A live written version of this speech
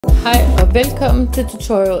Hej og velkommen til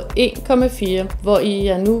tutorial 1.4, hvor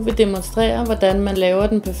jeg nu vil demonstrere, hvordan man laver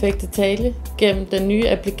den perfekte tale gennem den nye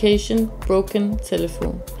application Broken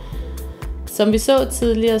Telephone. Som vi så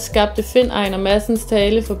tidligere, skabte Finn Einar Madsens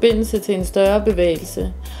tale forbindelse til en større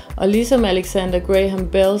bevægelse, og ligesom Alexander Graham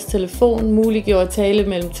Bells telefon muliggjorde tale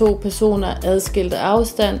mellem to personer adskilte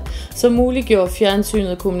afstand, så muliggjorde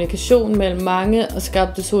fjernsynet kommunikation mellem mange og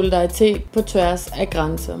skabte solidaritet på tværs af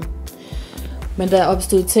grænser. Men der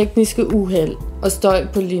opstod tekniske uheld og støj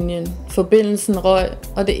på linjen. Forbindelsen røg,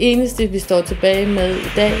 og det eneste vi står tilbage med i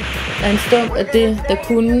dag er en stump af det, der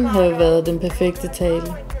kunne have været den perfekte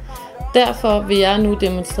tale. Derfor vil jeg nu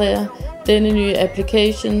demonstrere denne nye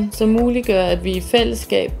application, som muliggør, at vi i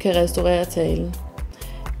fællesskab kan restaurere talen.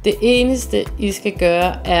 Det eneste I skal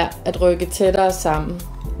gøre er at rykke tættere sammen.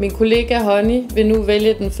 Min kollega Honey vil nu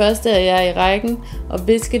vælge den første af jer i rækken og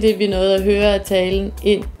viske det vi nåede at høre af talen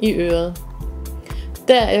ind i øret.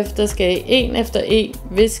 Derefter skal I en efter en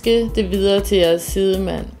viske det videre til jeres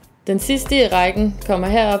sidemand. Den sidste i rækken kommer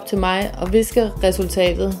herop til mig og visker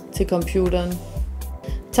resultatet til computeren.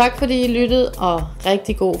 Tak fordi I lyttede, og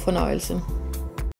rigtig god fornøjelse.